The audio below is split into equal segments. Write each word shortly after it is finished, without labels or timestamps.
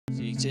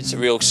It's a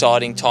real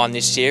exciting time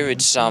this year.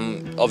 It's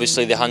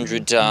obviously the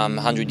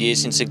 100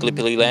 years since the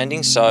Gallipoli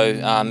landing, so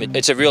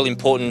it's a real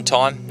important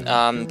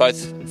time,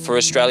 both for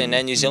Australia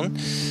and New Zealand.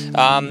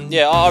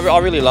 Yeah, I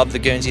really love the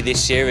Guernsey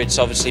this year. It's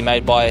obviously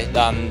made by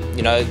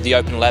the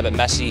Open Lab at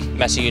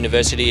Massey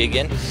University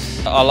again.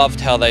 I loved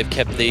how they've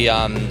kept the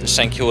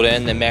St Kilda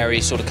and the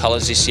Maori sort of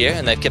colours this year,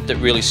 and they've kept it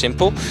really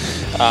simple,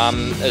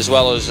 as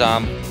well as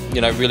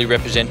really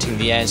representing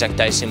the Anzac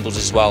Day symbols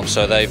as well.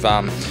 So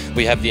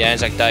we have the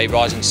Anzac Day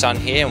rising sun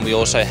here, and we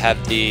also have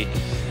the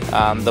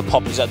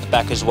poppies at the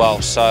back as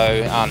well. So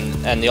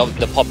and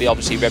the poppy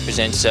obviously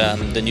represents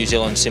the New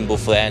Zealand symbol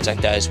for the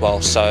Anzac Day as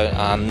well. So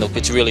look,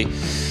 it's really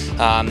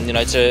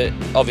it's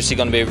obviously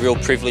going to be a real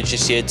privilege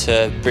this year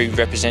to be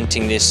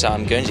representing this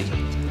Guernsey.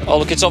 Oh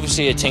look, it's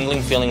obviously a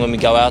tingling feeling when we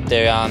go out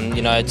there,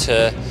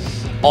 to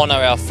honour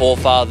our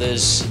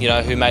forefathers,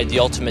 who made the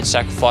ultimate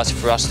sacrifice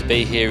for us to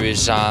be here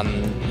is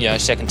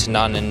second to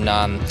none,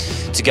 and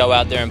to go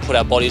out there and put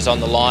our bodies on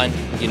the line,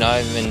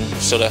 and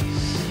sort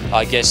of,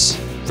 I guess,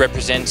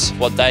 represent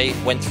what they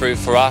went through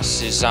for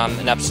us is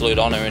an absolute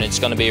honour, and it's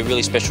going to be a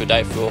really special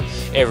day for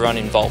everyone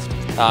involved.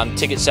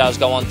 Ticket sales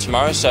go on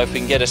tomorrow, so if we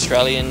can get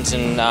Australians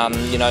and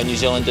New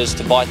Zealanders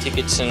to buy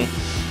tickets and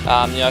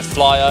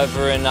fly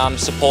over and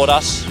support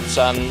us,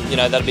 so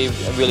that'll be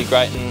a really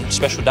great and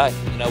special day.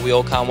 We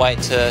all can't wait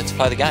to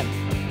play the game.